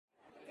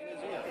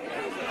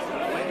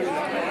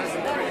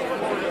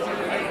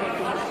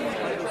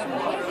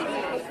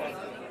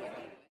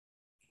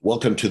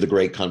Welcome to the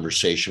great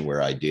conversation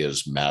where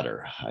ideas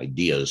matter.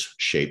 Ideas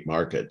shape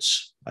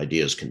markets.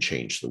 Ideas can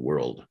change the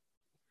world.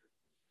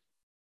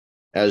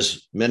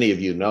 As many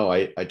of you know,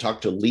 I talk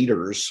to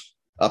leaders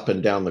up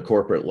and down the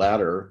corporate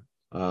ladder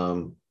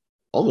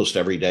almost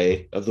every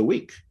day of the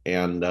week.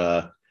 And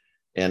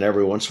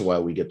every once in a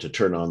while, we get to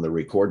turn on the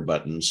record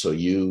button so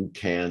you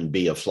can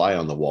be a fly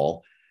on the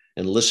wall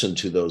and listen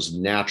to those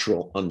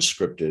natural,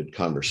 unscripted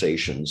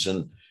conversations.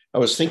 And I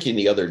was thinking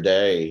the other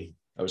day,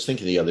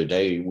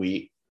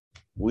 we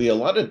a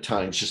lot of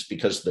times, just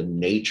because the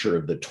nature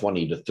of the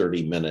 20 to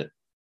 30 minute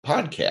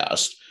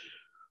podcast,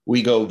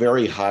 we go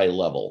very high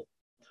level.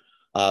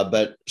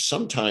 But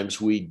sometimes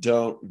we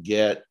don't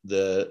get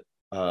the,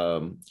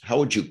 how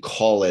would you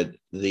call it?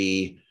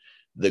 The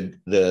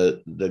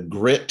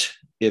grit,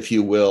 if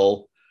you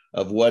will,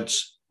 of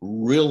what's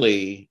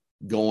really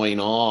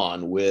going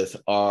on with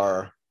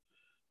our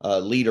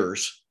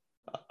leaders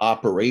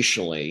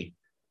operationally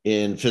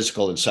in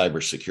physical and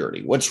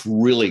cybersecurity. What's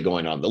really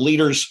going on? The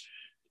leaders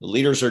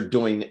are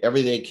doing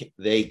everything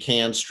they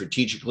can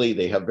strategically.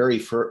 They have very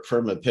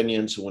firm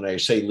opinions. When I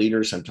say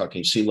leaders, I'm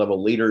talking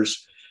C-level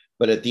leaders.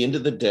 But at the end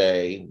of the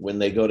day, when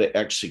they go to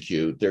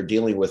execute, they're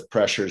dealing with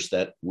pressures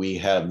that we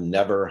have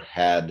never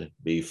had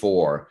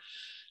before.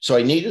 So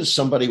I needed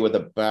somebody with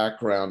a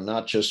background,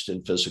 not just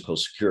in physical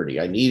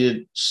security. I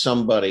needed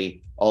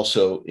somebody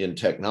also in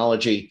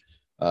technology,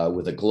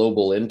 with a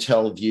global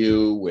intel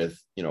view, with,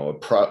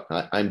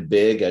 I'm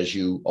big, as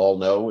you all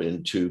know,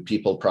 into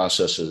people,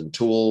 processes, and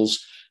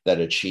tools that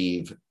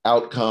achieve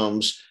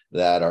outcomes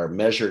that are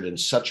measured in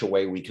such a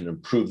way we can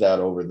improve that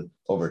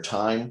over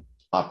time,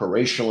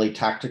 operationally,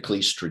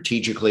 tactically,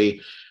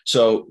 strategically.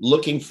 So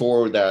looking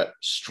for that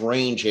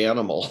strange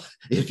animal,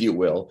 if you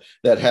will,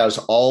 that has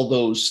all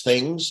those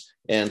things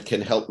and can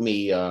help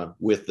me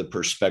with the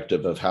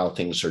perspective of how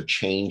things are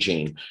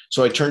changing.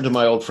 So I turned to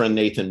my old friend,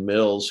 Nathan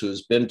Mills,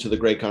 who's been to the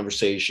Great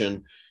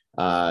Conversation,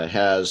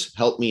 has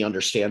helped me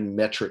understand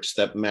metrics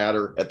that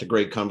matter at the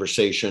Great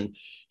Conversation.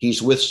 He's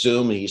with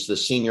Zoom. He's the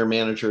senior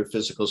manager of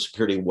physical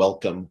security.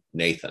 Welcome,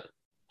 Nathan.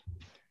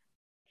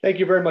 Thank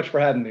you very much for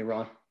having me,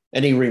 Ron.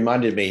 And he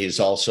reminded me he's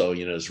also,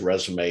 his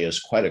resume is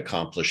quite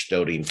accomplished,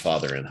 doting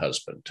father and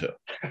husband too.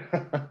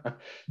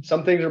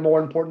 Some things are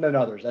more important than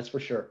others, that's for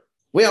sure.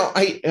 Well,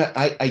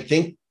 I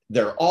think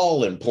they're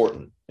all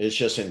important. It's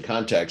just in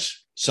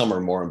context, some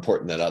are more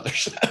important than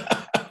others.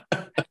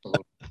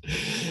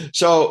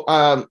 So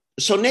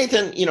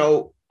Nathan,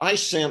 I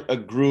sent a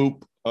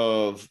group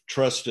of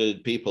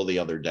trusted people the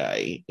other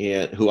day,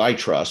 who I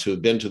trust, who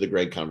have been to the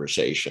Great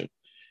Conversation,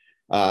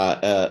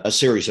 a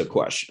series of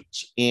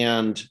questions.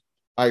 And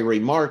I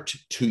remarked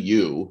to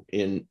you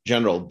in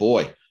general,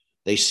 boy,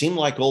 they seem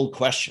like old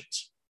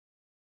questions.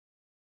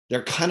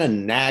 They're kind of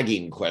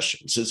nagging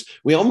questions.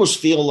 We almost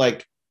feel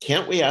like,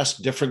 can't we ask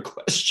different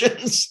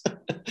questions?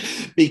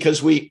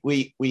 Because we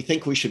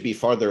think we should be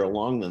farther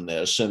along than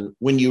this. And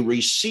when you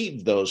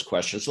receive those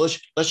questions,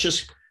 let's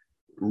just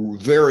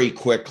very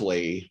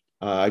quickly,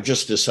 I've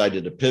just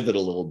decided to pivot a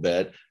little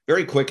bit.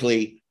 Very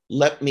quickly,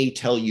 let me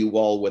tell you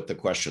all what the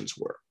questions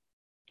were.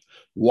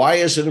 Why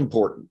is it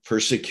important for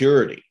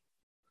security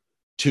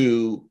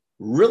to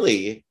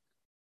really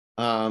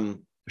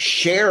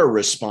share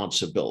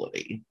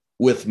responsibility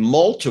with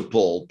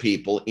multiple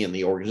people in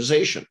the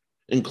organization,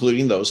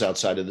 including those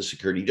outside of the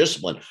security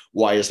discipline?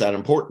 Why is that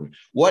important?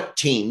 What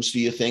teams do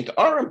you think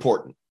are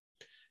important?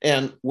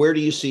 And where do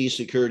you see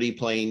security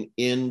playing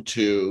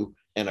into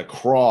and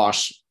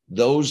across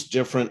those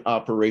different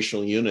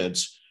operational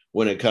units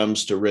when it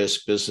comes to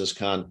risk, business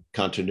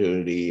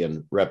continuity,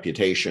 and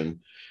reputation?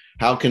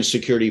 How can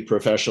security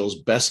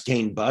professionals best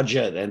gain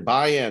budget and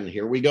buy-in?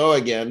 Here we go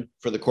again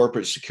for the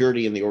corporate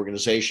security in the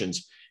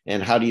organizations.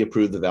 And how do you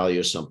prove the value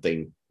of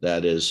something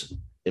that is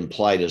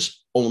implied as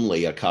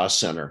only a cost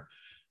center?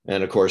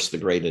 And of course, the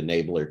great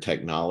enabler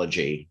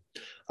technology.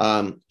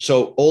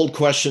 So old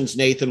questions,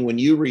 Nathan, when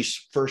you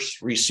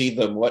first received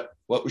them, what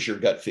was your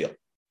gut feel?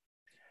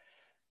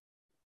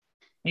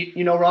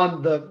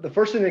 Ron, the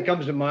first thing that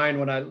comes to mind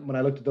when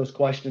I looked at those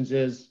questions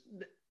is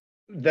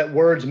that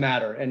words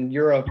matter. And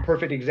you're a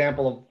perfect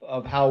example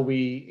of how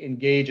we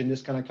engage in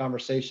this kind of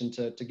conversation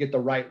to get the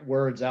right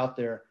words out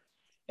there.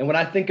 And when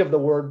I think of the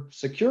word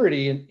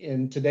security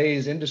in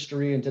today's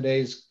industry, in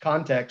today's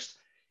context,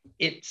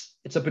 it's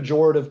a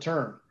pejorative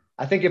term.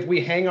 I think if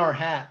we hang our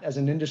hat as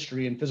an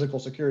industry in physical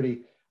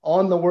security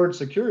on the word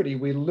security,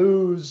 we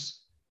lose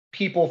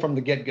people from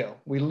the get-go.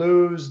 We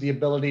lose the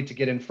ability to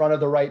get in front of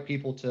the right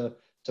people to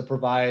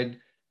provide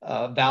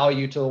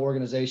value to the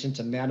organization,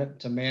 to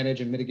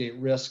manage and mitigate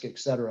risk, et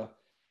cetera.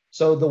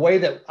 So the way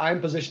that I'm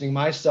positioning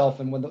myself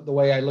and the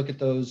way I look at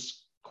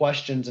those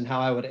questions and how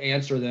I would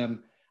answer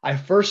them, I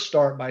first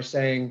start by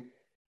saying,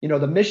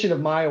 the mission of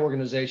my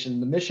organization,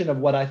 the mission of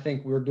what I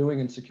think we're doing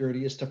in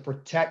security is to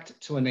protect,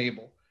 to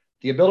enable.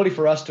 The ability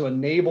for us to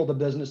enable the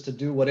business to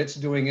do what it's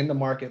doing in the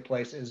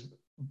marketplace is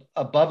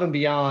above and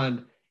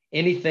beyond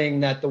anything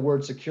that the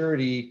word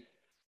security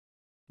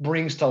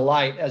brings to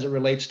light as it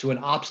relates to an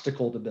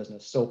obstacle to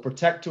business. So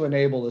protect to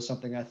enable is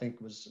something I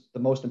think was the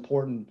most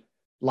important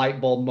light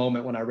bulb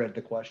moment when I read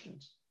the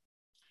questions.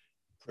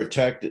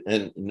 Protect,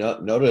 and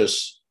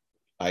notice,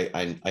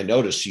 I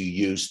notice you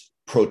used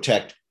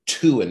protect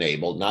to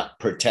enable, not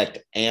protect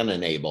and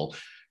enable.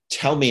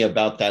 Tell me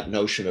about that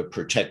notion of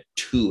protect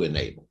to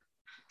enable.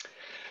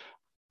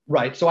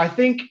 Right. So I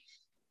think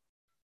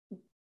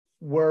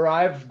where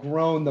I've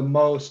grown the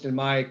most in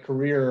my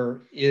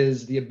career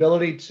is the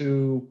ability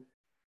to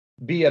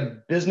be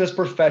a business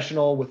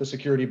professional with a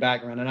security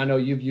background. And I know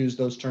you've used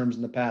those terms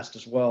in the past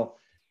as well.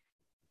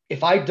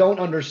 If I don't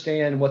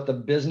understand what the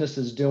business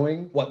is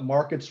doing, what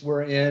markets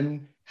we're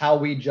in, how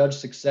we judge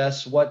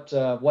success, what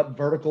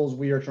verticals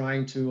we are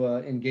trying to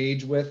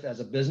engage with as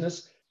a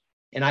business,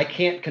 and I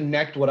can't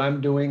connect what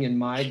I'm doing in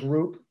my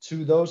group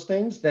to those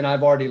things, then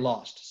I've already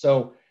lost.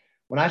 So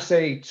when I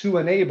say to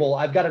enable,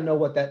 I've got to know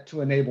what that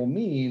to enable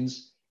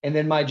means. And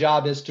then my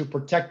job is to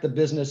protect the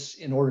business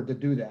in order to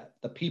do that.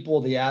 The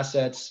people, the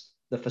assets,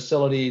 the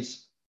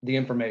facilities, the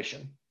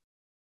information.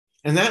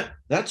 And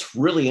that's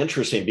really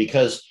interesting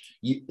because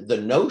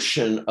the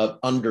notion of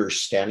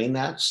understanding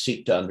that,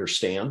 seek to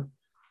understand,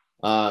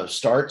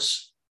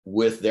 starts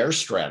with their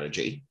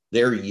strategy,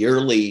 their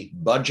yearly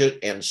budget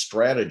and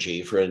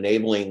strategy for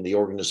enabling the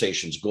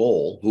organization's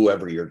goal,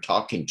 whoever you're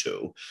talking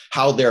to,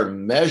 how they're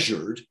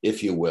measured,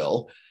 if you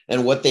will,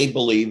 and what they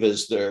believe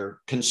is their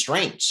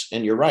constraints.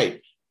 And you're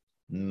right,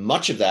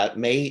 much of that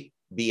may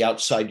be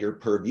outside your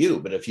purview,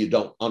 but if you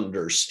don't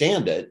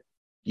understand it,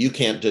 you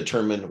can't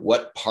determine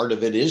what part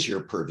of it is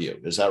your purview.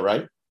 Is that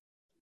right?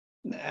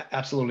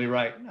 Absolutely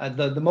right.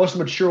 The most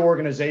mature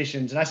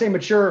organizations, and I say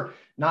mature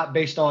not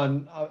based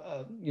on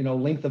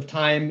length of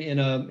time in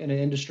an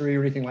industry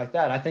or anything like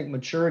that. I think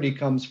maturity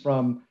comes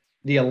from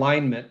the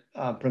alignment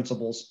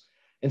principles.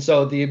 And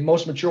so the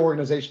most mature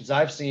organizations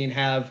I've seen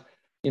have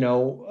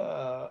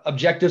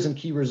objectives and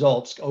key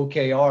results,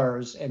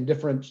 OKRs, and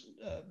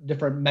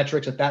different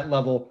metrics at that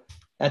level,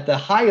 at the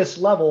highest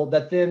level,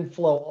 that then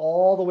flow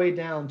all the way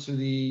down to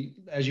the,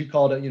 as you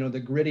called it, the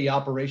gritty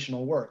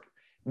operational work.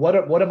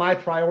 What am I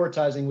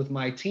prioritizing with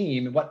my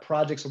team, and what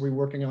projects are we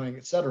working on,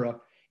 et cetera?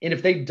 And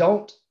if they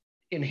don't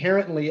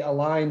inherently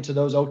align to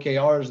those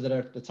OKRs that are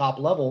at the top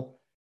level,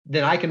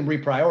 then I can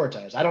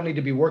reprioritize. I don't need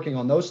to be working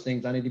on those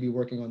things. I need to be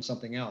working on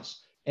something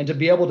else. And to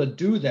be able to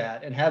do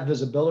that and have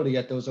visibility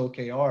at those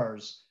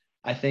OKRs,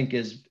 I think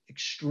is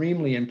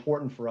extremely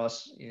important for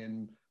us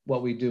in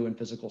what we do in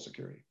physical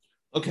security.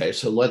 Okay,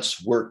 so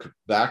let's work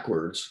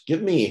backwards.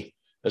 Give me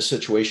a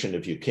situation,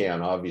 if you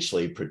can,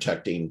 obviously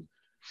protecting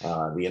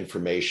the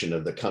information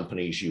of the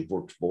companies you've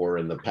worked for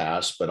in the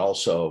past, but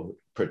also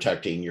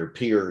protecting your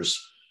peers'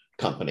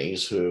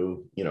 companies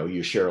who,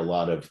 you share a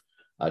lot of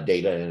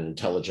data and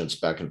intelligence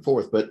back and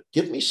forth. But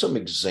give me some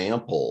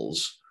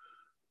examples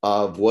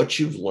of what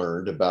you've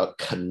learned about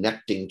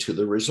connecting to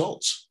the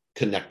results,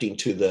 connecting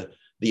to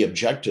the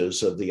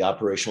objectives of the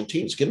operational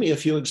teams. Give me a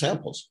few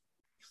examples.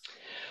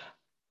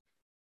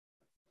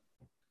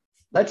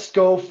 Let's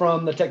go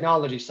from the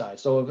technology side.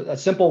 So a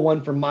simple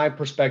one from my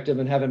perspective,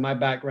 and having my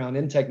background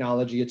in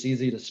technology, it's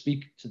easy to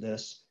speak to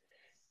this.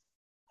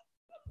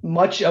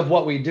 Much of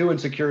what we do in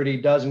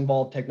security does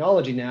involve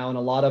technology now, and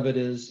a lot of it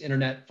is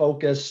internet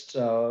focused.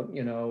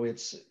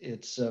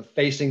 It's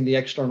facing the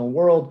external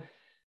world.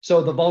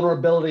 So the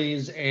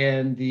vulnerabilities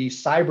and the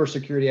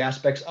cybersecurity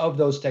aspects of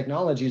those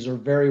technologies are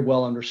very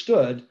well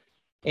understood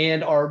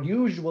and are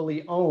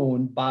usually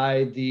owned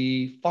by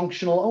the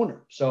functional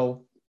owner.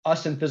 So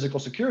us in physical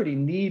security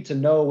need to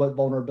know what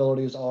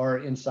vulnerabilities are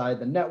inside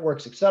the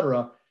networks, et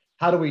cetera.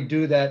 How do we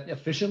do that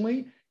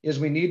efficiently? Is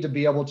we need to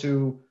be able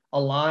to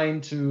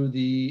align to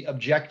the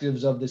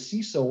objectives of the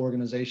CISO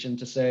organization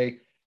to say,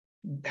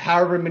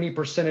 however many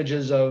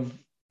percentages of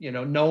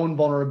known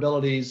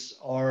vulnerabilities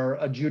are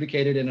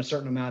adjudicated in a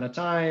certain amount of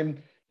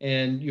time,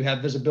 and you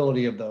have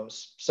visibility of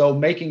those. So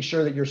making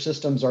sure that your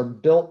systems are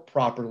built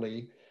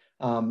properly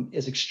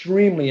is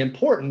extremely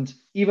important,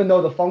 even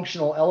though the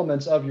functional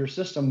elements of your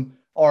system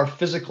are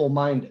physical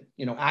minded,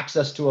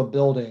 access to a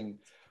building,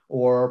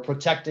 or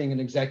protecting an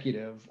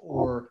executive,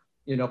 or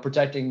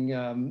protecting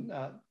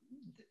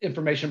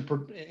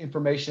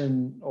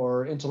information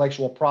or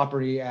intellectual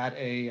property at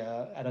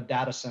a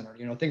data center,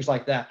 things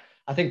like that.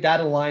 I think that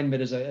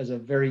alignment is a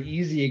very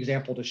easy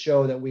example to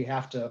show that we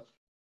have to,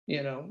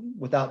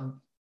 without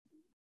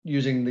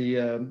using the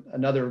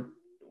another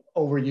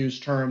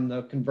overused term,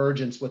 the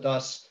convergence with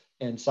us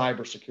and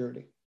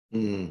cybersecurity.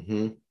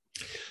 Mm-hmm.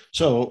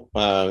 So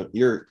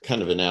you're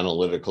kind of an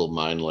analytical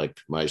mind like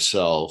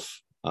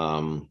myself.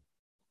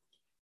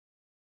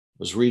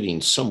 Was reading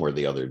somewhere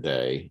the other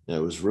day, and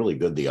it was really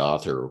good. The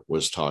author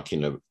was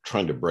trying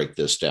to break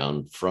this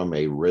down from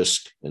a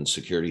risk and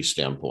security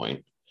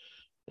standpoint.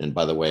 And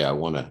by the way, I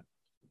want to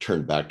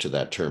turn back to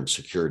that term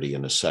security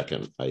in a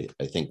second. I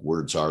think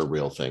words are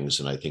real things,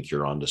 and I think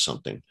you're onto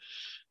something.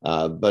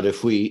 But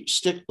if we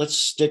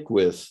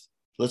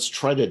let's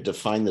try to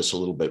define this a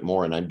little bit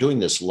more. And I'm doing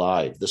this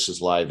live. This is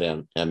live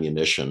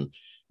ammunition,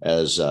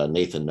 as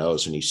Nathan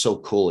knows, and he's so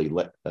cool.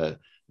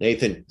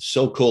 Nathan,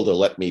 so cool to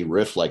let me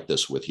riff like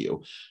this with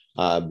you,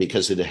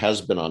 because it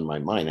has been on my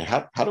mind.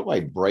 How do I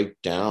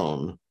break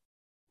down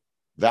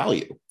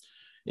value.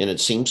 And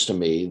it seems to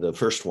me the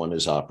first one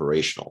is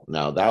operational.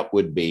 Now, that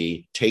would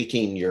be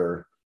taking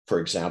for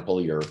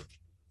example, your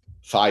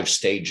 5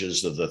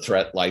 stages of the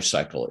threat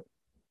lifecycle,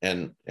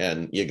 and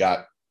you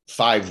got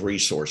 5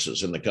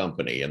 resources in the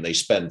company, and they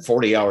spend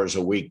 40 hours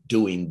a week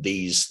doing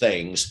these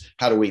things.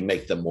 How do we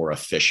make them more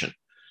efficient?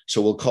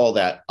 So we'll call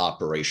that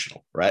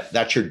operational, right?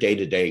 That's your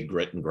day-to-day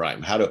grit and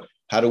grime. How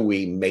do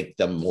we make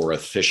them more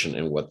efficient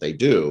in what they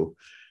do?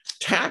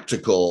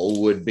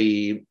 Tactical would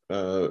be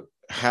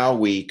how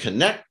we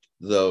connect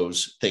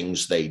those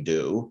things they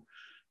do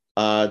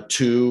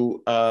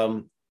to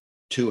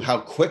how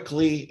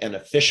quickly and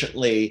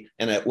efficiently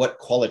and at what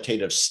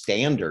qualitative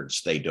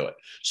standards they do it.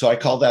 So I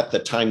call that the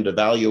time to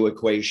value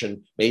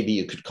equation. Maybe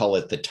you could call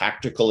it the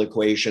tactical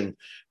equation,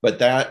 but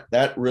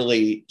that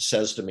really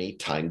says to me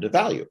time to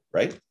value,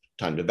 right?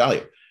 Time to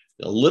value.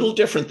 A little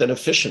different than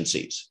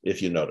efficiencies,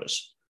 if you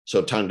notice.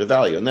 So time to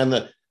value. And then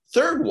the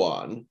third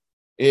one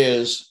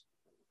is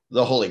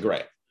the Holy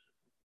Grail.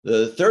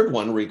 The third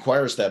one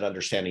requires that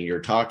understanding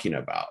you're talking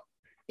about,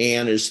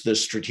 and is the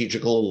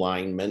strategical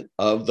alignment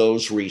of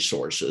those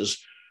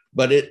resources.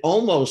 But it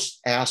almost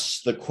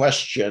asks the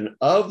question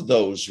of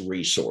those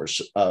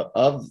resources,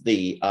 of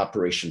the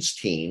operations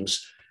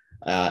teams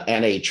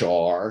and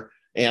HR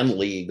and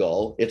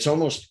legal. It's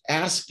almost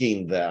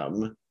asking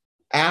them,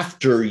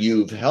 after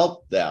you've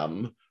helped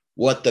them,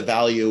 what the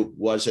value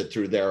was it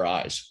through their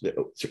eyes,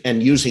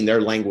 and using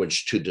their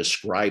language to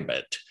describe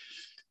it.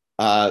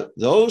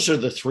 Those are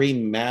the 3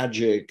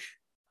 magic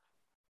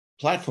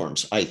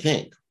platforms, I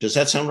think. Does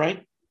that sound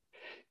right?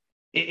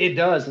 It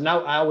does. And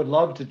now I would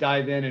love to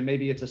dive in, and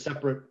maybe it's a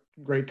separate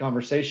great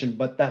conversation,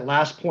 but that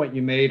last point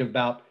you made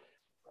about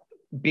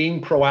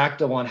being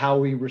proactive on how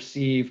we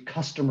receive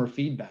customer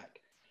feedback.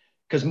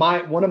 Because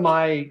one of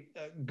my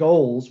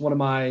goals, one of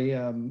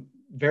my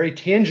very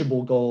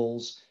tangible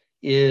goals,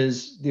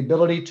 is the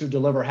ability to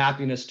deliver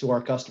happiness to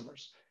our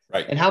customers.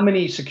 Right. And how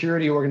many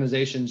security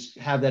organizations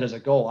have that as a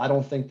goal? I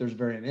don't think there's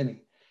very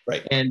many.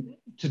 Right. And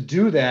to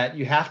do that,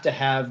 you have to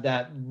have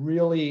that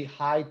really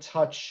high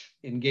touch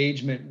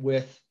engagement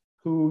with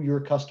who your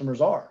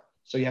customers are.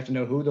 So you have to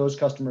know who those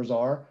customers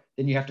are.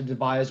 Then you have to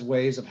devise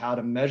ways of how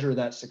to measure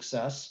that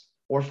success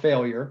or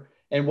failure.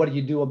 And what do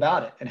you do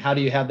about it? And how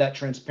do you have that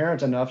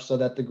transparent enough so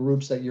that the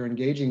groups that you're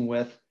engaging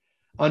with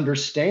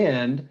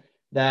understand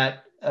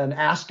that an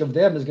ask of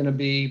them is going to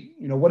be,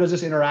 what does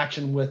this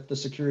interaction with the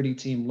security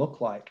team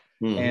look like?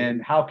 Mm-hmm.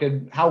 And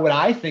how would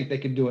I think they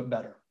could do it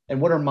better? And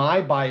what are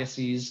my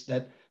biases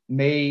that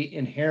may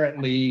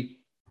inherently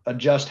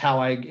adjust how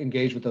I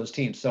engage with those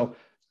teams? So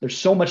there's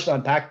so much to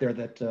unpack there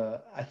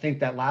that I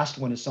think that last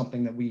one is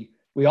something that we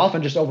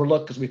often just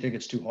overlook because we think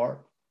it's too hard.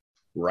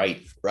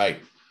 Right.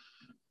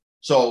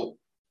 So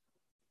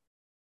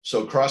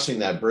crossing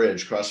that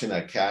bridge, crossing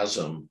that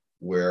chasm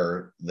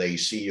where they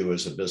see you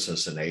as a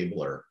business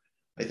enabler,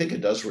 I think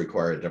it does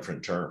require a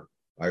different term.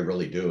 I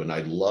really do. And I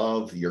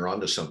love you're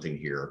onto something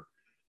here.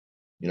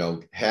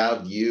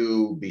 Have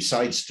you,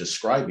 besides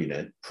describing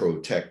it,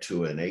 protect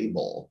to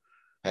enable,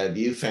 have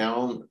you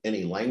found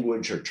any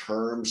language or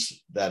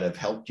terms that have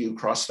helped you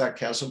cross that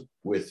chasm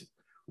with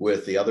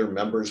the other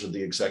members of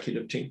the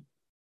executive team?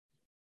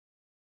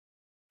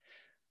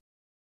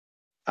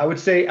 I would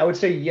say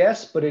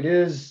yes, but it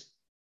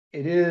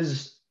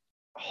is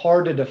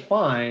hard to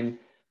define.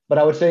 But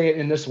I would say it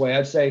in this way.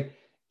 I'd say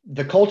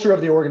the culture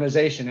of the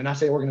organization, and I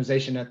say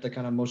organization at the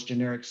kind of most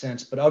generic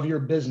sense, but of your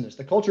business,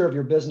 the culture of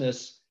your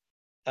business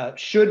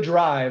should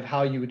drive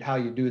how you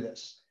do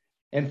this.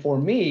 And for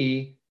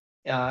me,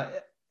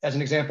 as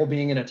an example,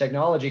 being in a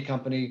technology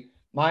company,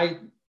 my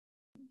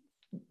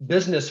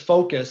business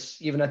focus,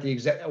 even at the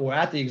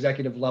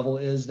executive level,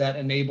 is that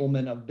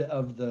enablement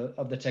of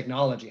the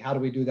technology. How do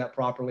we do that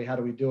properly? How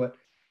do we do it?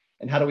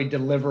 And how do we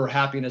deliver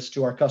happiness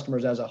to our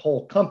customers as a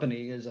whole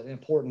company is an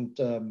important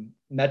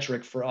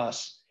metric for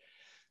us.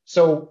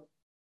 So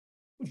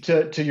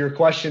to your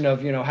question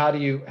of, how do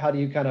you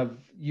kind of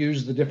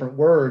use the different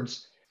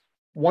words?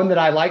 One that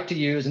I like to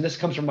use, and this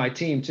comes from my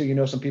team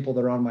too, some people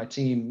that are on my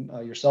team,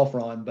 yourself,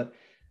 Ron, but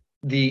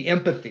the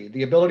empathy,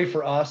 the ability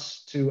for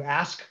us to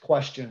ask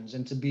questions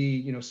and to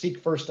be,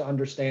 seek first to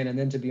understand and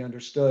then to be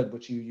understood,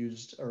 which you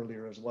used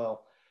earlier as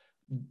well.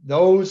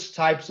 Those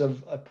types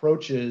of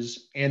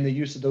approaches and the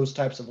use of those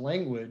types of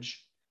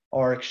language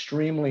are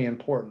extremely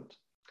important.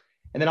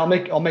 And then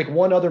I'll make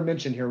one other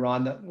mention here,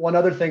 Ron. That one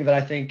other thing that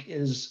I think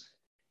is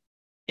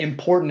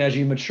important as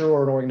you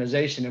mature an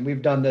organization, and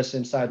we've done this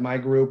inside my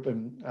group,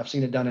 and I've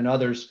seen it done in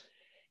others,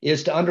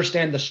 is to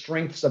understand the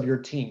strengths of your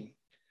team.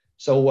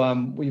 So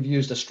we've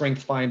used a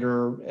strength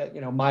finder,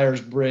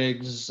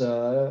 Myers-Briggs,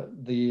 the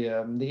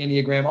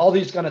Enneagram. All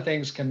these kind of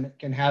things can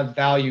have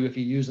value if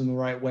you use them the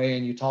right way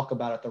and you talk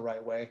about it the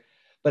right way.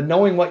 But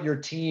knowing what your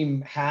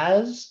team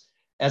has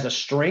as a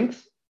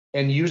strength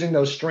and using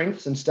those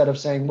strengths instead of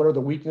saying, what are the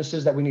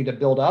weaknesses that we need to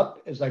build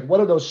up, is like, what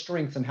are those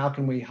strengths and how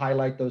can we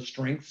highlight those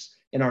strengths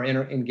in our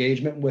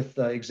engagement with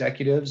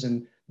executives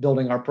and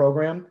building our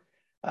program,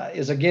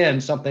 is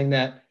again something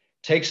that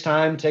takes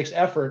time, takes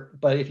effort,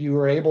 but if you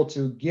are able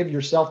to give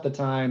yourself the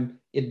time,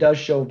 it does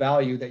show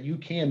value that you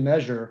can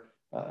measure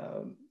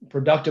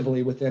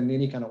productively within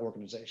any kind of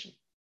organization.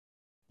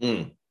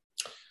 Mm.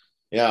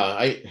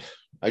 Yeah,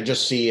 I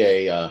just see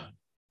a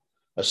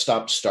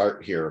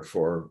stop-start here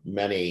for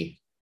many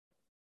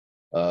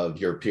of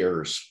your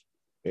peers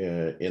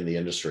in the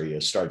industry.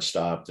 A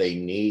start-stop. They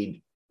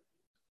need,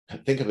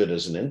 think of it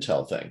as an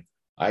Intel thing.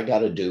 I got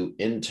to do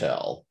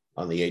Intel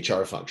on the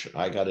HR function.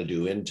 I got to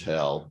do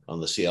Intel on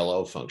the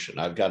CLO function.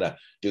 I've got to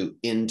do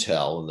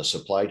Intel on the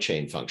supply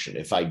chain function.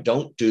 If I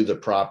don't do the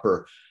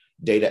proper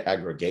data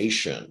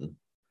aggregation,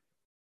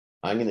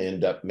 I'm going to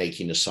end up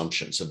making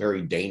assumptions, a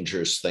very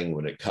dangerous thing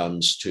when it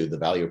comes to the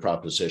value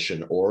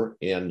proposition or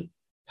in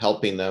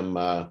helping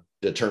them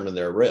determine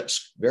their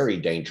risk. Very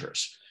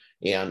dangerous.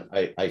 And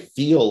I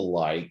feel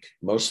like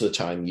most of the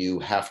time you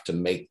have to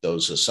make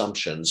those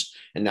assumptions.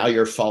 And now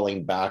you're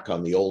falling back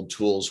on the old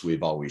tools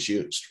we've always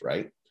used,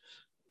 right?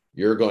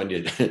 You're going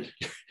to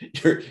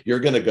you're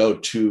going to go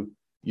to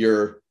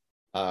your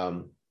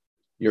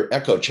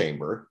echo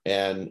chamber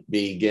and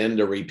begin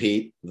to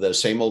repeat the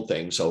same old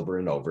things over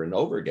and over and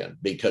over again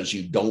because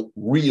you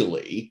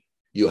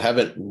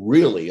haven't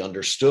really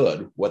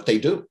understood what they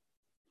do.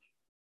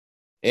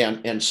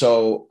 And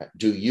so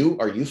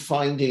are you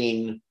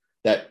finding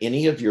that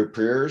any of your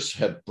peers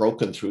have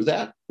broken through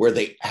that, where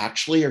they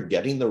actually are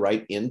getting the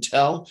right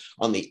intel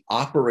on the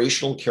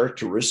operational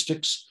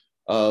characteristics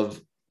of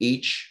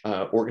each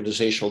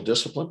organizational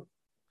discipline?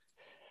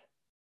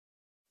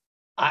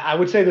 I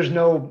would say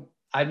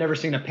I've never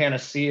seen a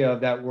panacea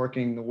of that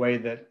working the way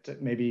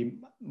that maybe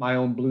my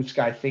own blue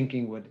sky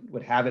thinking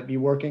would have it be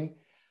working.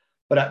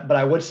 But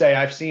I would say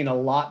I've seen a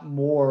lot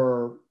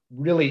more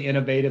really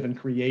innovative and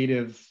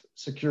creative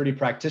security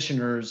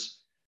practitioners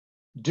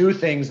do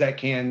things that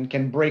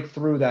can break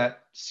through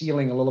that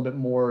ceiling a little bit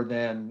more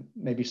than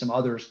maybe some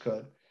others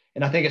could.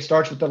 And I think it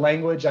starts with the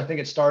language. I think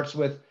it starts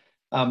with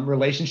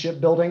relationship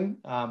building.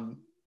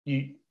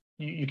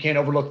 You can't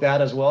overlook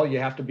that as well. You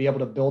have to be able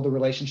to build the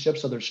relationship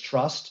so there's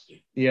trust.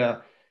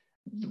 The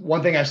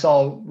one thing I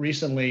saw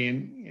recently,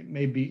 and it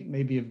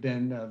maybe have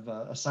been of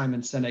a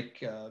Simon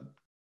Sinek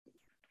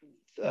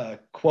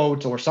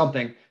quote or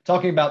something,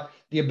 talking about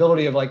the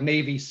ability of like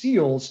Navy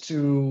SEALs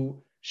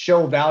to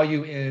show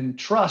value in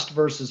trust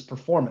versus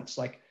performance.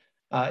 Like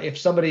if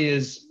somebody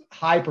is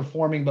high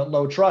performing but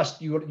low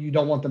trust, you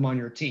don't want them on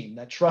your team.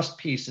 That trust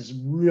piece is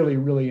really,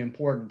 really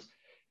important.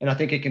 And I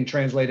think it can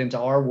translate into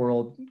our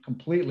world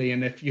completely.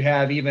 And if you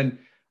have even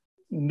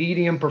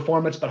medium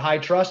performance but high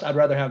trust, I'd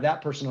rather have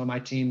that person on my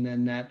team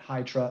than that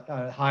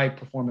high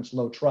performance,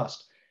 low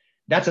trust.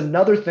 That's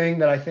another thing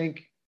that I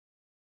think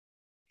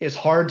is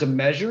hard to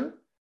measure.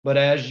 But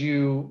as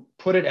you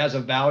put it as a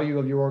value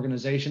of your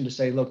organization to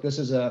say, look, this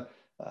is a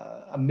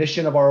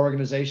mission of our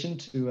organization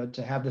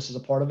to have this as a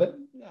part of it,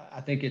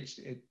 I think it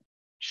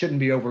shouldn't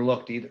be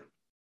overlooked either.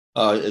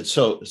 It's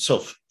so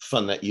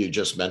fun that you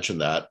just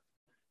mentioned that.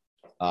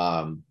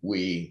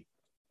 We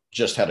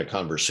just had a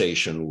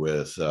conversation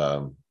with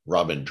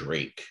Robin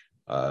Drake.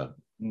 I'm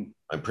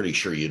pretty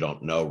sure you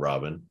don't know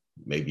Robin.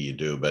 Maybe you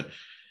do, but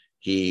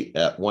he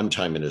at one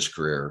time in his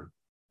career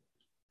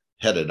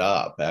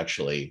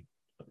actually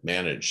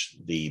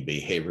managed the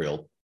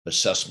behavioral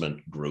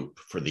assessment group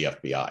for the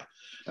FBI.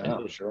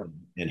 Oh, sure.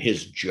 And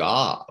his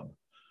job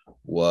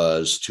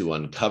was to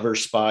uncover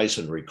spies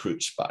and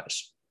recruit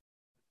spies,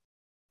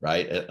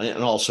 right?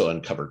 And also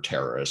uncover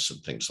terrorists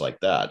and things like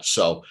that.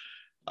 So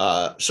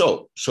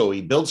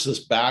he builds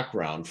this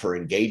background for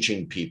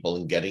engaging people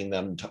and getting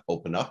them to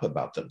open up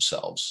about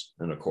themselves.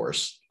 And of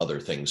course,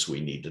 other things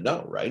we need to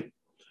know, right?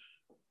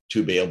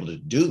 To be able to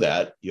do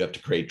that, you have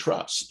to create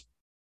trust.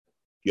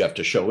 You have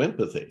to show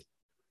empathy.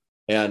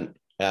 And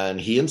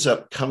he ends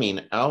up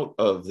coming out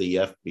of the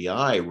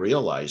FBI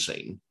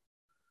realizing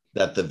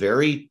that the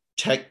very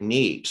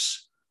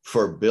techniques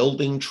for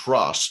building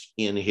trust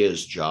in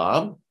his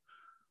job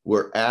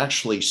were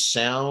actually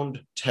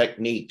sound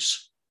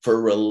techniques for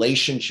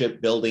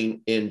relationship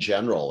building in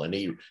general. And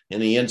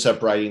he ends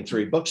up writing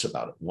 3 books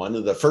about it.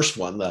 The first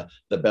one, the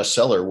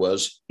bestseller,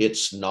 was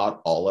It's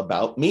Not All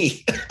About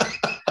Me.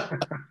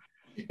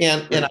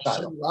 and I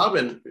said,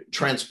 Robin,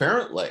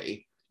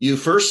 transparently, you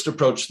first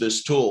approached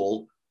this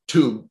tool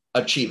to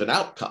achieve an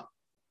outcome,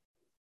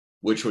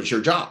 which was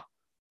your job.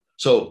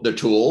 So the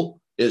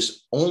tool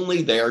is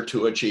only there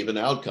to achieve an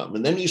outcome.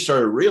 And then you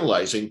started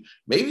realizing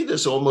maybe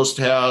this almost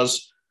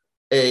has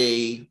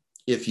a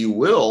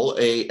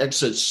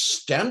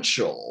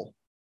existential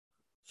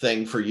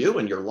thing for you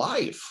in your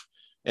life.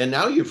 And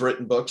now you've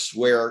written books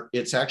where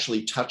it's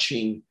actually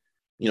touching,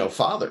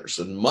 fathers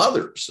and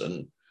mothers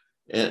and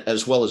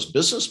as well as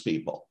business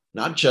people,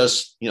 not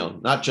just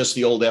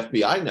the old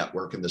FBI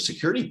network and the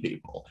security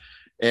people.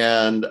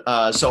 And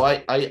so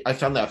I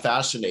found that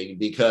fascinating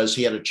because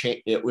he had a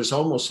change. It was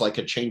almost like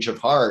a change of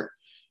heart,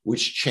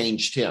 which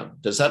changed him.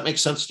 Does that make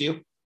sense to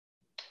you?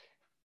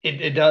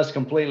 It does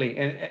completely.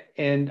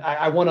 And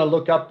I want to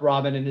look up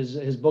Robin and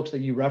his books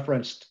that you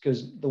referenced,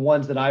 because the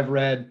ones that I've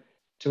read,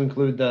 to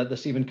include the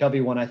Stephen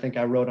Covey one, I think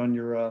I wrote on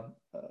your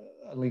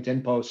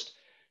LinkedIn post,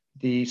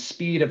 the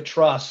speed of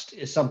trust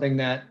is something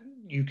that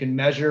you can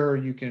measure.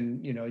 You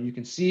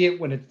can see it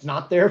when it's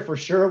not there for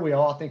sure. We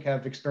all, I think,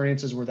 have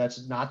experiences where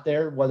that's not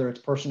there, whether it's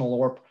personal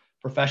or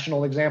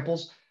professional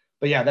examples.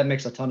 But yeah, that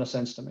makes a ton of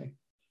sense to me.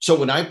 So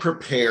when I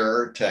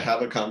prepare to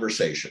have a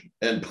conversation,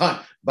 and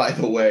by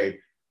the way,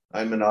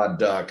 I'm an odd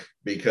duck,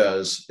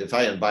 because if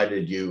I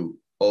invited you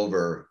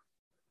over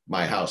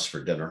my house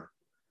for dinner,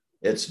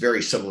 it's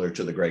very similar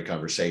to the Great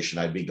Conversation.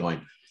 I'd be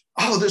going,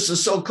 oh, this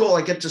is so cool.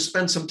 I get to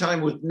spend some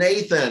time with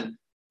Nathan,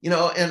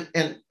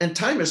 and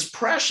time is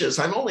precious.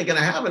 I'm only going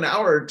to have an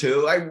hour or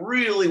two. I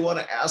really want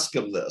to ask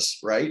him this,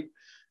 right?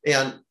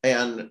 And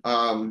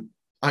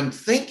I'm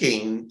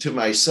thinking to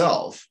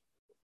myself,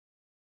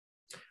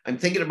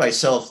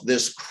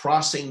 this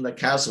crossing the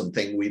chasm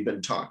thing we've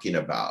been talking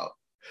about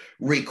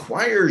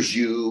requires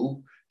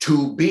you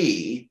to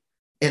be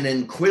an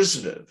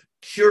inquisitive,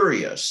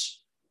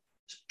 curious,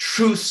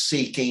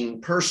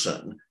 truth-seeking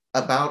person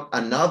about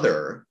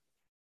another,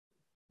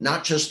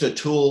 not just a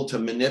tool to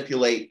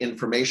manipulate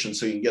information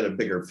so you can get a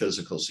bigger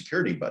physical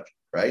security budget,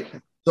 right?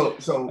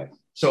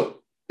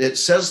 So it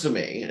says to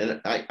me, and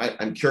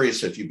I'm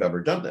curious if you've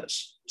ever done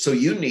this. So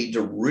you need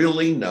to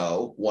really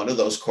know one of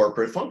those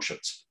corporate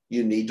functions.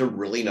 You need to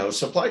really know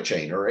supply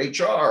chain or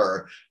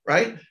HR,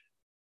 right?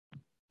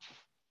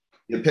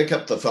 You pick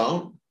up the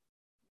phone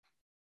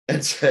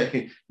and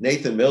say,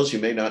 Nathan Mills, you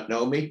may not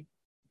know me,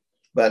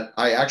 but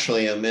I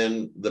actually am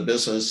in the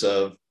business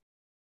of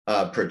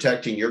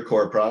protecting your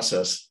core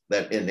process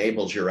that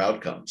enables your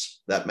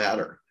outcomes that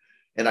matter.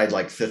 And I'd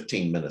like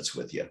 15 minutes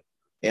with you.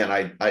 And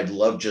I'd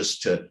love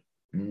just to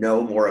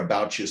know more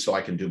about you so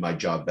I can do my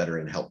job better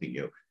in helping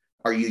you.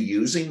 Are you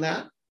using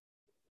that?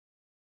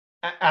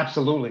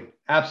 Absolutely.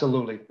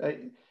 Absolutely.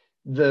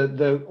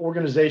 The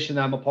organization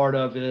I'm a part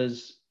of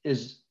is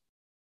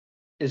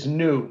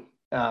new.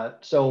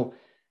 So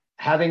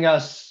having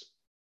us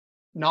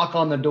knock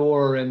on the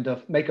door and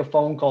to make a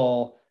phone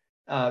call,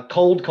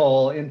 cold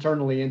call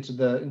internally into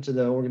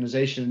the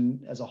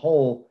organization as a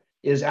whole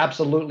is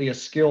absolutely a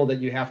skill that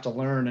you have to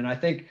learn. And I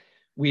think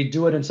we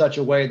do it in such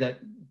a way that,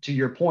 to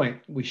your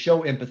point, we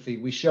show empathy,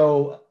 we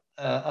show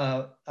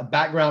a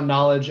background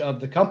knowledge of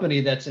the company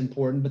that's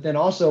important, but then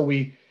also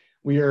we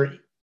are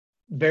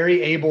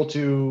very able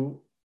to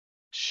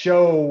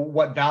show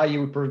what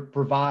value we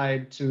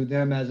provide to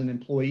them as an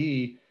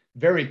employee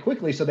very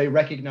quickly, so they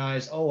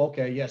recognize, oh,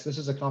 okay, yes, this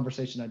is a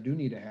conversation I do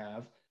need to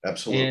have.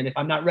 Absolutely. And if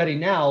I'm not ready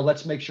now,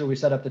 let's make sure we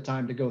set up the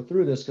time to go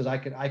through this, because I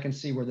can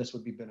see where this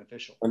would be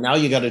beneficial. And now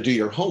you got to do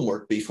your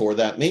homework before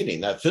that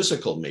meeting, that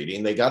physical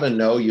meeting. They got to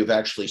know you've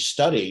actually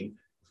studied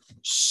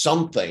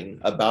something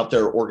about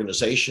their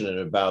organization and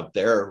about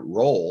their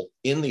role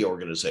in the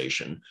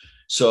organization,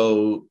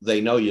 so they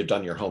know you've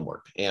done your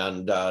homework.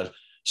 And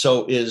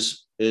so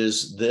is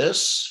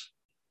this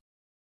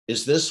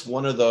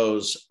one of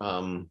those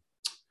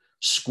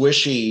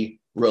squishy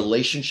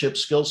relationship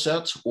skill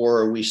sets, or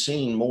are we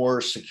seeing more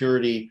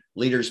security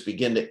leaders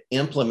begin to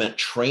implement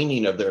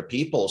training of their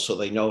people so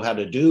they know how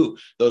to do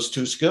those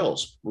two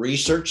skills?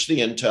 Research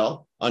the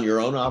intel on your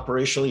own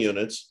operational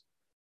units,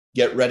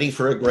 get ready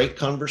for a great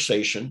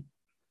conversation,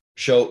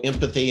 show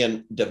empathy,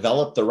 and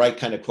develop the right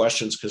kind of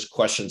questions, because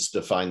questions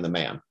define the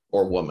man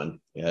or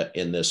woman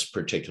in this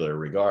particular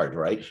regard,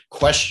 right?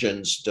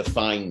 Questions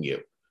define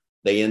you.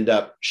 They end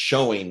up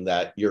showing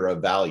that you're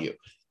of value.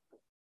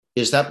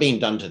 Is that being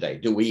done today?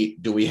 Do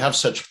we have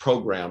such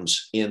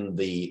programs in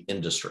the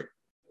industry?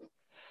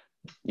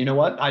 You know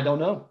what? I don't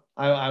know.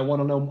 I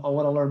want to know. I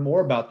want to learn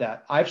more about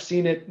that. I've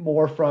seen it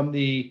more from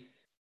the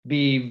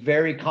be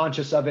very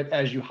conscious of it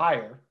as you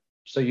hire.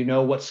 So you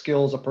know what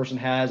skills a person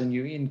has, and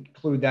you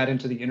include that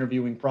into the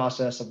interviewing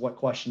process of what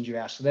questions you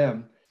ask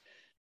them.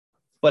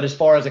 But as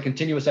far as a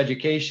continuous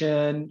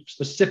education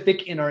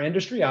specific in our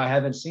industry, I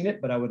haven't seen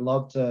it, but I would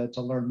love to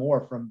learn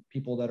more from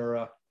people that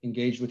are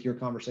engaged with your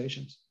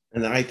conversations.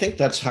 And I think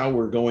that's how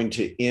we're going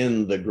to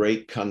end the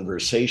great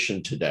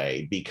conversation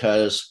today,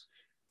 because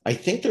I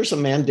think there's a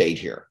mandate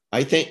here.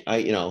 I think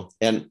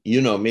and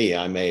you know me,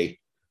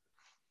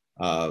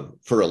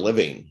 for a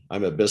living,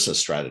 I'm a business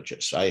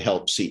strategist. I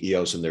help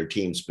CEOs and their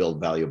teams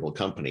build valuable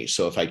companies.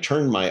 So if I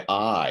turn my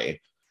eye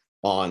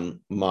on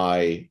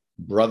my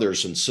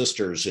brothers and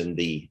sisters in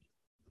the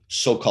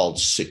so-called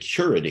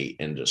security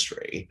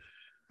industry,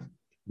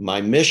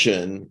 my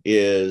mission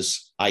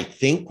is, I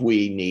think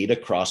we need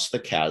across the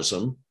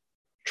chasm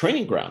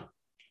training ground.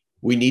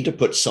 We need to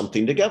put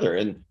something together.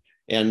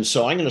 And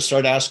so I'm going to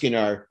start asking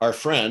our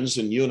friends,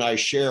 and you and I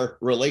share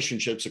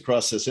relationships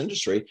across this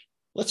industry.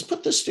 Let's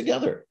put this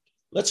together.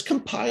 Let's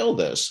compile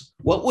this.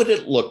 What would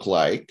it look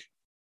like?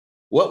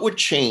 What would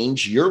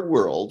change your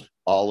world,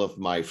 all of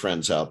my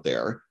friends out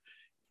there,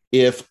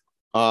 if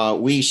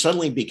we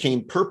suddenly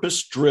became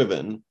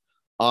purpose-driven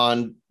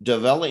on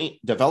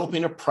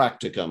developing a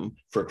practicum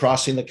for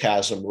crossing the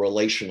chasm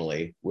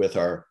relationally with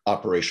our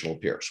operational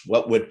peers?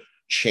 What would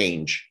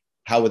change?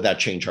 How would that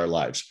change our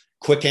lives?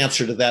 Quick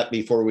answer to that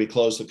before we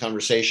close the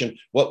conversation.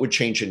 What would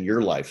change in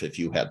your life if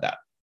you had that?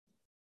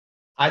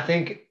 I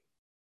think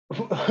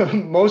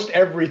most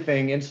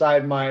everything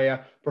inside my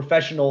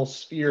professional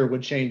sphere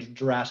would change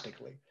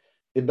drastically.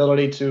 The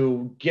ability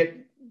to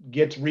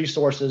get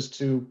resources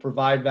to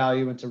provide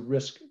value and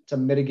to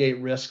mitigate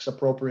risks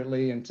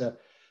appropriately, and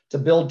to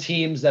build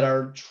teams that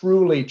are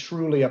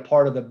truly a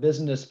part of the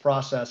business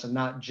process and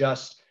not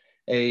just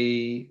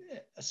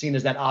seen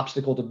as that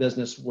obstacle to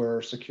business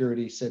where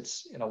security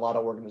sits in a lot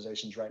of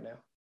organizations right now.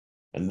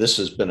 And this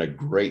has been a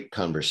great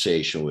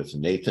conversation with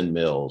Nathan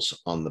Mills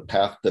on the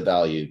path to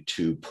value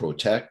to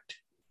protect,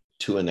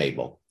 to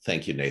enable.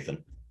 Thank you,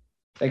 Nathan.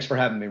 Thanks for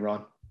having me,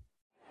 Ron.